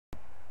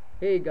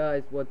Hey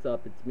guys, what's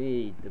up? It's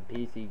me, the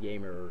PC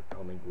Gamer,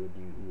 coming with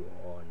you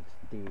on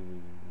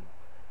Steam.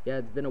 Yeah,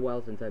 it's been a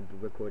while since I've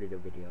recorded a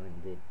video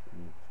and did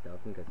stuff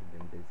because I've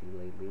been busy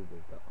lately with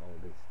all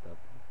this stuff,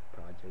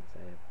 projects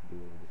I have to do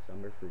over the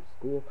summer for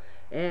school.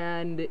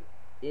 And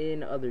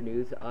in other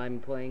news, I'm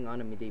playing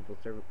on a medieval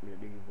server.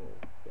 Medieval,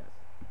 yes,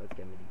 let's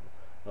get medieval.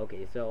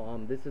 Okay, so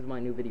this is my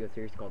new video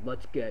series called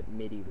Let's Get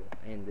Medieval,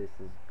 and this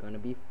is gonna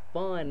be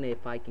fun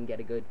if I can get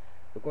a good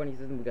recording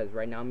system, because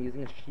right now I'm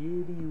using a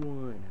shitty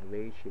one, a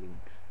very shitty one.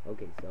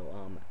 Okay, so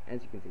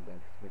as you can see, guys,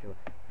 if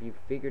you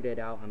figured it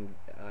out, I'm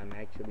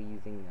actually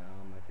using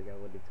I forgot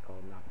what it's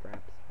called, not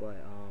fraps, but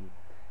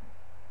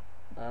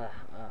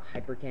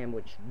hypercam,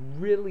 which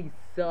really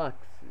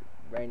sucks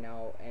right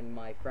now, and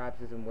my fraps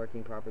isn't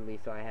working properly,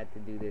 so I had to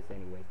do this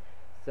anyways.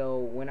 So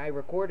when I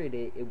recorded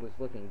it, it was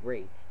looking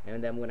great,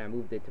 and then when I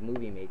moved it to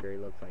Movie Maker, it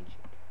looks like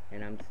shit.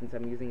 And since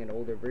I'm using an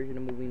older version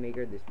of Movie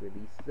Maker, this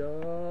really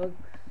sucks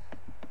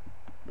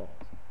balls.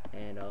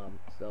 And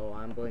so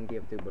I'm playing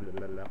TF2, blah,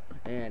 blah, blah,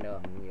 and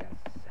yes.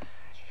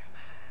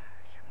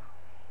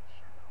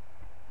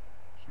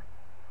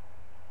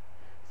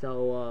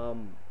 So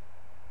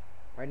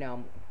right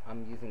now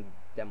I'm using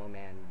Demo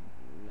Man.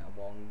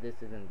 Well,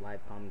 this isn't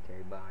live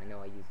commentary, but I know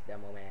I used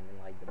Demo Man in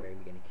like the very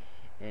beginning,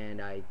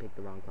 and I picked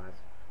the wrong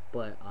class.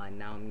 But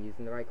now I'm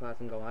using the right class.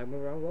 I'm going,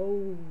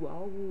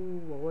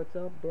 what's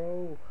up,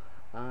 bro?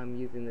 I'm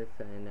using this,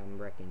 and I'm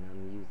wrecking.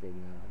 I'm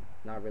using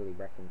not really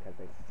wrecking because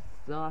I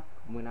suck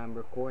when I'm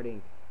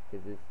recording,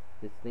 because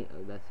this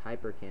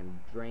hypercam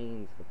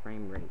drains the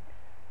frame rate.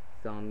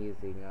 So I'm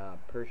using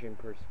Persian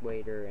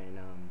Persuader and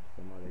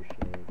some other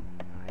shit,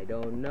 and I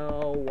don't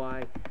know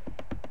why.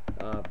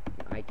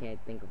 I can't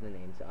think of the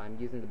names. So I'm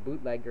using the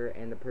Bootlegger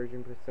and the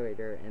Persian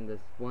Persuader and the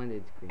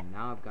Splendid Screen.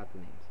 Now I've got the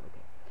names.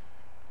 Okay.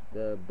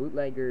 The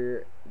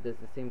Bootlegger does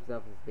the same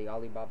stuff as the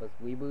Alibaba's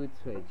Wii Boots,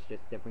 so it's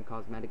just different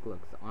cosmetic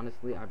looks.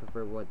 Honestly, I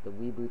prefer what the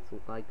Wii Boots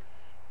look like,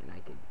 and I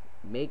could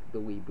make the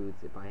Wii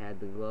Boots if I had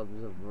the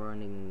gloves of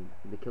running,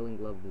 the killing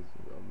gloves of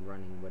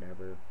running,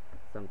 whatever,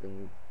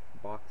 something,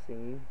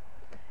 boxing.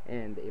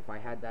 And if I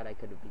had that, I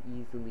could have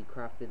easily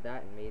crafted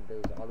that and made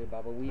those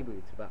Alibaba Wii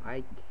Boots, but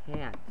I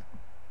can't,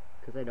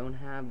 because I don't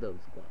have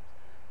those gloves.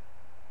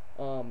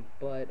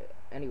 But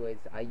anyways,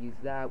 I use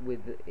that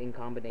in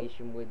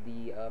combination with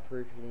the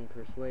Persian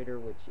Persuader,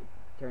 which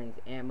turns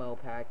ammo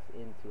packs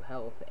into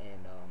health,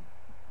 and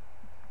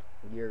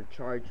your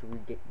charge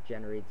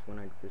regenerates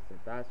 100%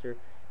 faster.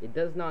 It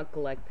does not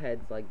collect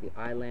heads like the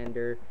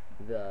Eyelander,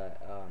 the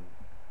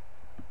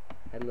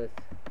Headless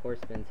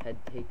Horseman's Head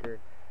Taker,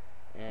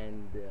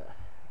 and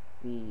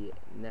the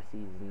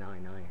Nessie's 9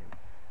 Iron,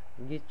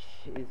 which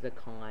is a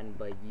con,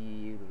 but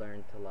you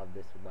learn to love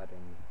this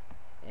weapon.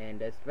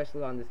 And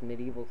especially on this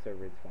medieval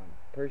server, it's fun.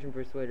 Persian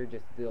Persuader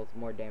just deals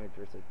more damage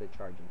versus the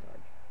charging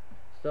charge.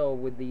 So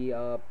with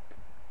the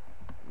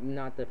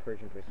not the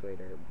Persian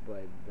Persuader,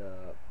 but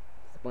the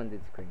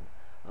Splendid Screen.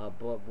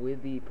 But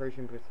with the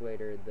Persian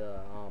Persuader,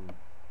 the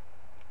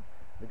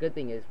good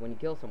thing is when you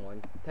kill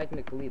someone,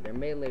 technically their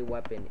melee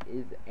weapon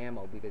is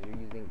ammo, because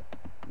you're using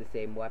the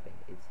same weapon.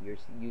 You're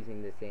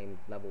using the same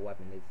level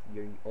weapon.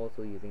 You're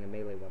also using a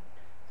melee weapon.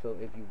 So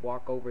if you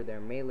walk over their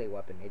melee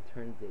weapon, it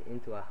turns it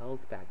into a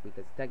health pack,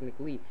 because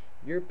technically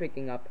you're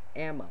picking up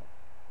ammo.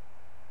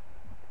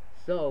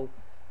 So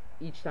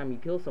each time you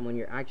kill someone,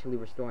 you're actually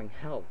restoring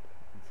health.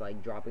 It's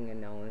like dropping a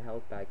known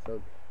health pack.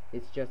 So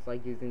it's just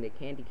like using the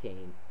candy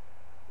cane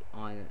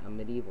on a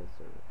medieval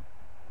server.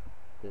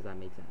 Does that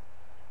make sense?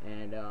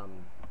 And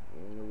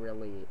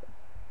really,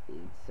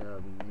 it's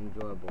an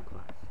enjoyable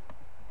class.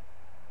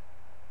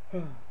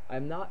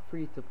 I'm not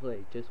free to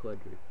play, just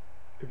wondering.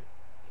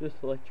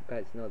 Just to let you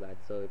guys know that.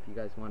 So if you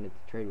guys wanted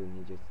to trade with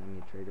me, just send me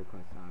a trade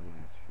request on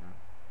Lashkar.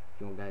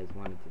 If you guys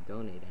wanted to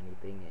donate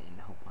anything and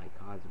help my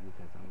cause,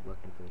 because I'm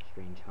looking for a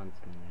strange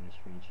huntsman and a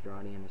strange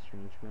Drawdy and a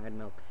strange mad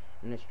milk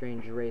and a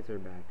strange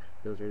razorback.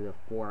 Those are the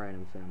 4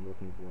 items that I'm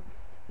looking for,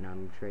 and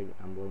I'm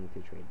willing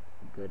to trade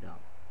good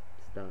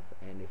stuff.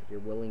 And if you're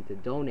willing to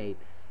donate,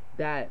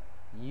 that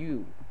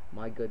you,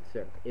 my good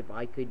sir, if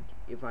my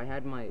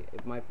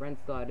friend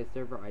still had a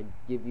server, I'd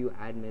give you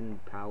admin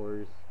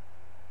powers.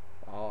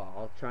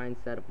 I'll try and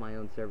set up my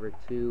own server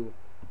too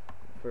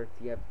for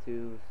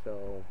TF2,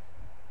 so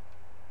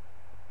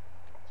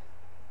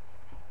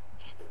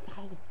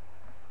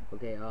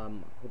okay,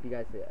 hope you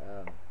guys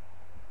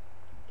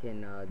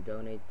can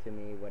donate to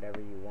me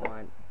whatever you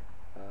want.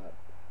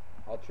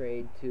 I'll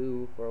trade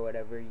too for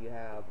whatever you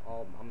have.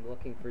 I'm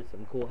looking for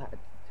some cool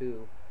hats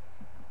too.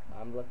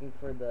 I'm looking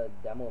for the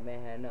Demo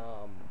Man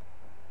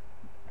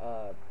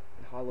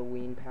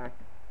Halloween pack,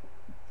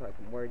 so I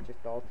can wear it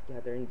just all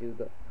together and do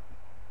the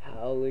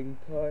howling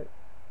part.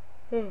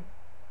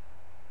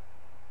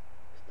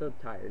 Still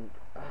tired.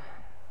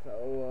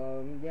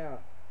 So yeah.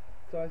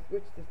 So I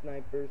switched to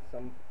sniper.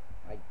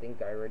 I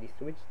think I already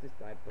switched to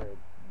sniper at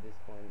this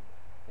point,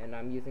 and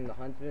I'm using the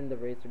huntsman, the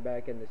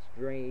razorback, and the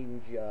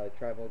strange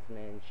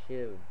tribesman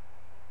Shiv.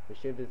 The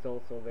Shiv is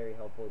also very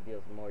helpful. It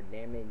deals more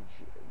damage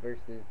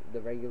versus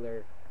the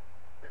regular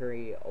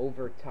curry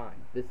over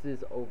time. This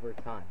is over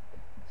time.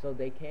 So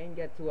they can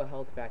get to a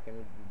health pack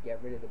and get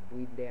rid of the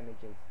bleed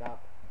damage and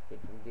stop it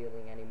from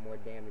dealing any more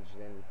damage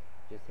than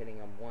just hitting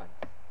them once.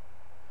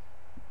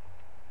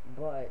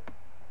 But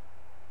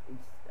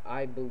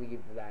I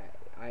believe that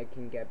I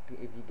can get,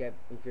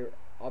 if you're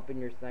up in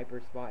your sniper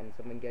spot and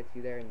someone gets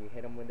you there and you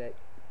hit them with it,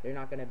 they're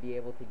not going to be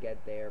able to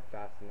get there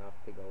fast enough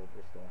to go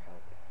restore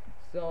health.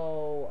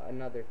 So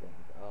another thing,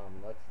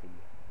 let's see,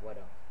 what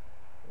else?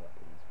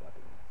 Weapons.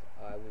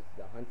 I was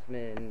the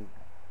huntsman,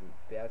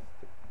 best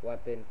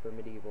weapon for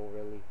medieval,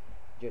 really.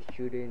 Just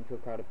shoot it into a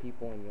crowd of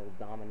people and you'll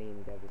dominate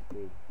and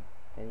devastate.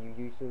 And you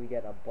usually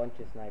get a bunch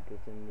of snipers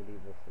in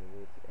medieval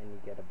servers, and you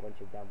get a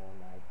bunch of demo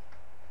knights.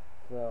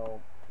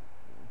 So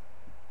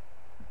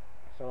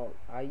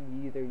I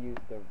either use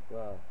the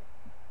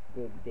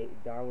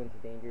Darwin's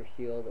Danger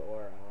Shield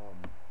or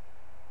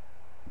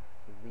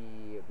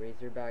the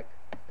Razorback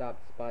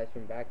stops spies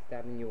from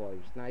backstabbing you while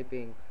you're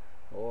sniping,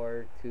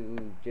 or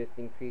to just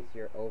increase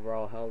your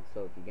overall health.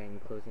 So if you're getting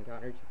close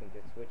encounters, you can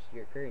just switch to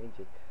your curry and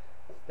just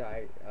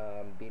start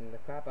beating the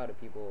crap out of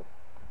people.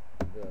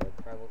 The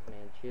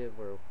Tribesman Chiv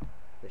or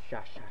the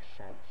Shank.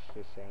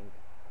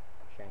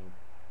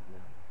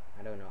 No,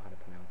 I don't know how to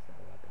pronounce that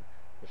weapon.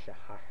 The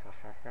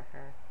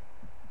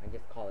I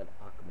just call it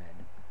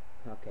Ahmed.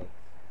 Okay,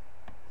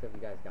 so if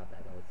you guys got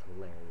that, that was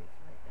hilarious,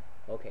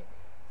 right? Okay,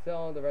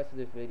 so the rest of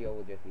this video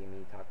will just be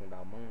me talking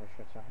about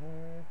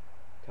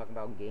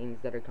games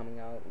that are coming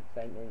out,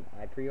 excitement.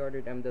 I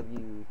pre-ordered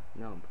MW.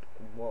 No,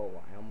 whoa!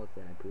 I almost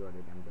said I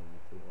pre-ordered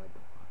MW2. What the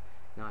fuck?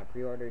 No, I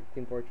pre-ordered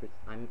Team Fortress.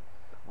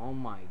 Oh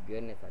my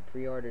goodness! I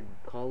pre-ordered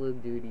Call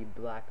of Duty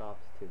Black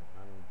Ops 2.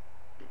 I'm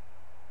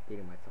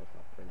beating myself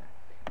up for that.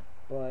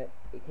 But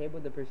it came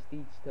with a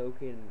prestige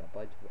token and a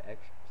bunch of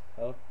extra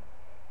stuff.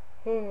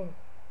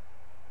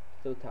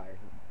 So tired.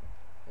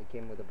 It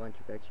came with a bunch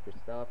of extra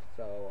stuff,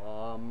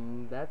 so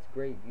that's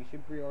great. You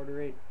should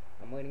pre-order it.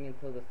 I'm waiting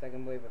until the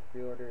second wave of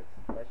pre-order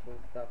special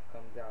stuff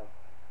comes out.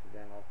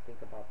 Then I'll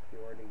think about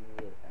pre-ordering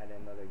it at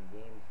another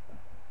GameStop.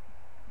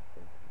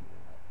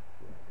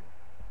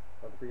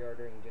 Or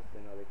pre-ordering just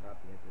another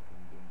copy of it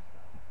from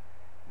GameStop.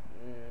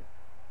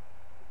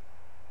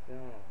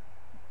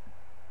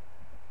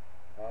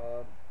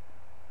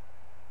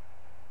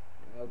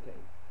 Okay.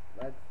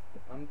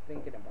 I'm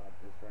thinking about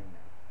this right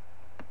now.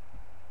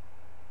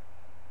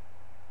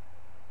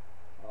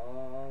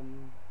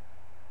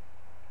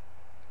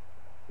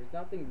 There's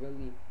nothing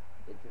really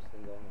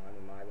interesting going on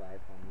in my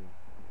life. I'm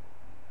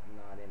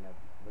not in a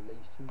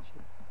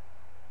relationship,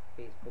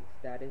 Facebook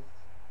status,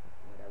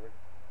 whatever.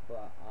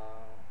 But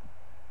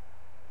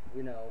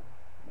you know,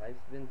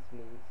 life's been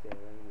smooth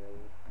sailing,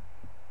 really.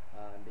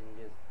 I've been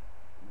just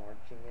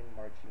marching in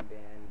marching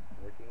band,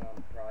 working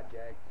on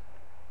projects.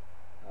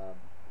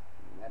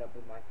 Met up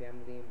with my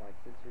family. My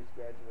sister's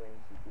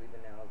graduating. She's leaving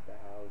out the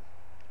house,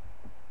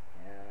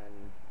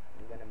 and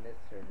I'm gonna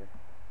miss her,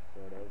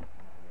 sort of.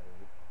 Not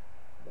really,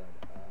 but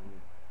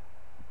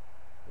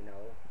you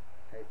know,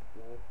 high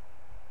school,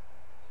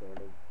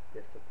 sort of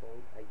difficult,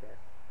 I guess.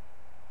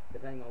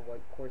 Depending on what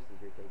courses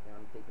you're taking.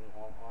 I'm taking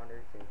all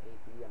honors and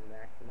AP. I'm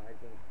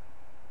maximizing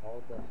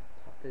all the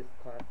toughest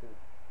classes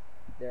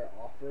they're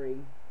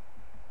offering.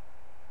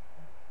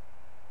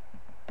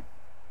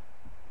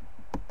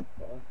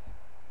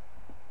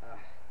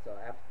 So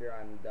after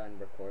I'm done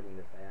recording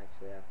this, I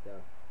actually have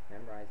to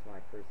memorize my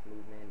first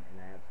movement,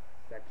 and I have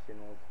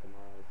sectionals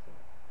tomorrow, so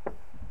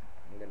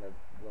I'm gonna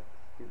look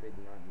stupid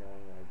not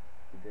knowing like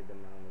a good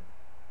amount of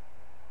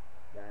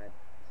that.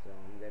 So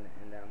I'm gonna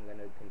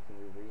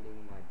continue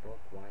reading my book,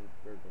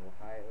 Winesburg,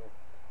 Ohio,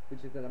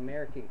 which is an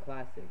American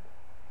classic,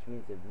 which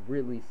means it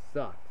really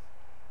sucks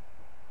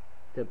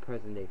to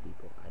present day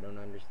people. I don't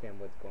understand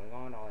what's going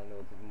on. All I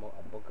know is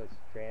a book is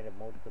strand of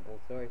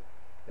multiple stories.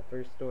 The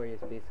first story is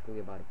basically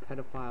about a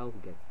pedophile who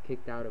gets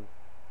kicked out of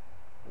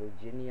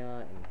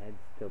Virginia and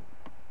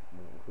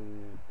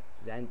who's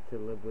sent to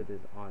live with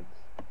his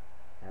aunts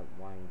at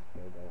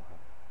Winesburg, Ohio.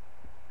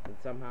 And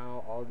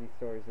somehow all these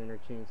stories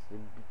interchange to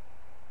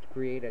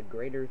create a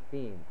greater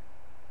theme.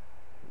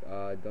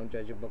 Don't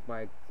judge a book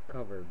by its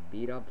cover.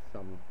 Beat up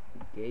some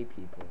gay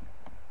people.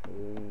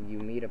 You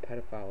meet a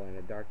pedophile in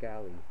a dark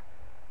alley.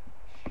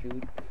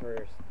 Shoot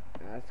first,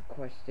 ask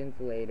questions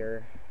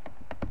later.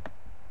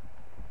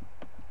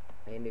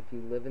 And if you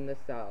live in the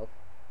South,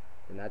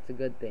 then that's a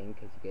good thing,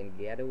 because you can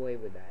get away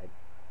with that.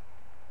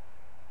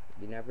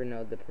 You never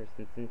know the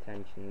person's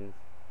intentions,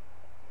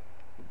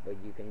 but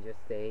you can just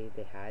say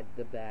they had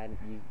the bad.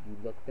 You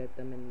looked at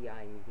them in the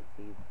eye and you could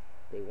see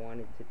they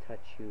wanted to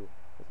touch you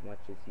as much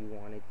as you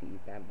wanted to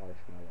eat that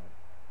marshmallow.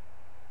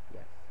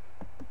 Yes,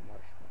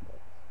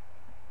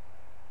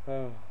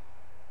 marshmallows.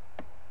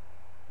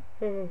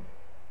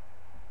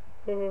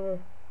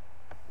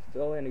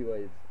 So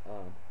anyways,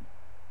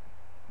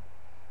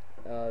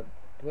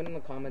 put in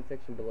the comment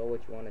section below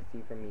what you want to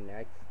see from me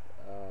next,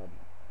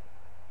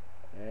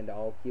 and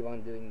I'll keep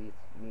on doing these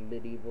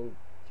medieval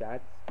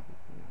chats.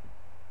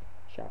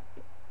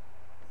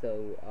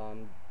 So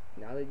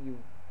now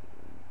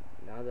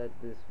that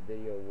this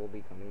video will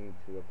be coming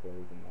to a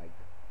close in like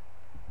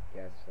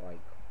guess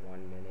like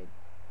 1 minute.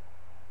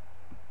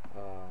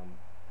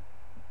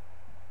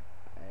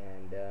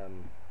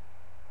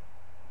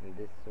 And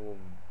this will,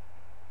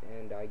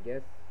 and I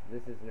guess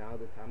this is now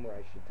the time where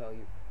I should tell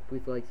you,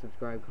 please like,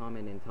 subscribe,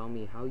 comment, and tell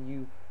me how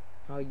you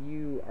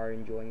are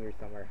enjoying your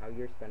summer, how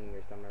you're spending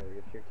your summer,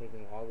 if you're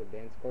taking all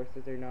advanced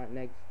courses or not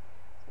next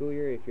school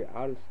year. If you're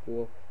out of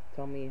school,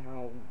 tell me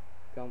how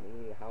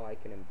I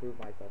can improve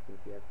myself in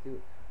CF2,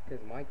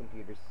 because my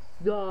computer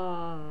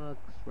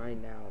sucks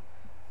right now.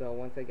 So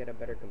once I get a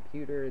better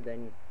computer,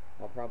 then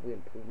I'll probably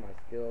improve my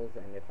skills.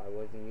 And if I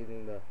wasn't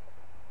using the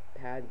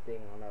pad thing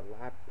on a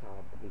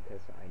laptop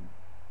because I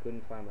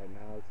couldn't find my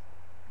mouse,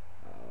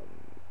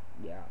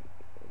 yeah,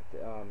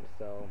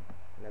 so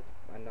that's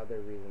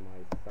another reason why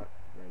it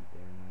sucks right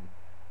there, man.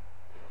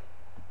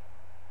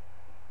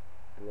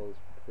 Blows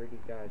pretty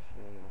gosh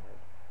dang hard.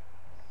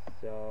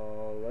 So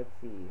let's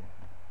see,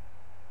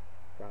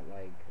 got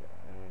like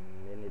a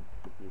minute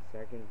 50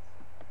 seconds.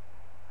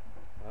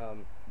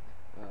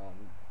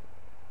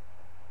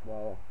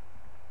 Well,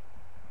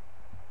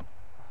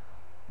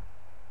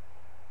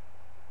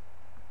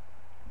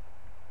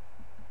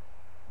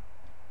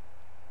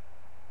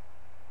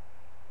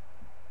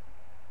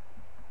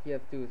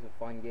 TF2 is a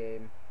fun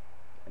game,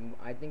 and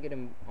I think it,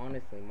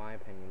 honestly, in my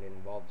opinion, it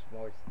involves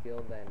more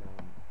skill than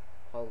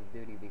Call of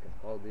Duty, because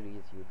Call of Duty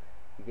is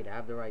you could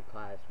have the right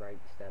class, right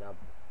setup.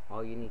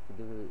 All you need to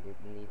do, you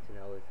need to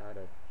know, is how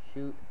to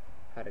shoot,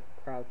 how to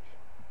crouch,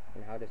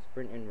 and how to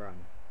sprint and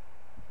run,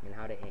 and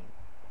how to aim.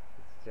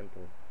 It's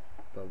simple.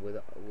 But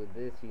with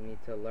this, you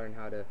need to learn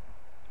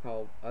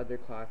how other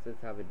classes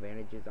have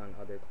advantages on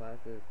other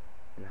classes,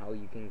 and how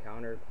you can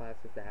counter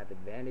classes that have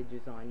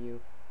advantages on you.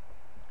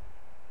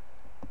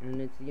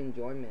 And it's the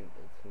enjoyment.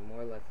 It's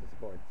more or less a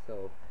sport.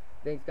 So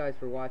thanks guys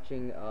for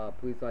watching.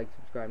 Please like,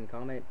 subscribe, and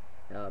comment.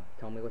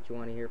 Tell me what you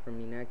want to hear from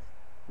me next.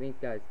 Thanks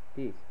guys.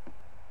 Peace.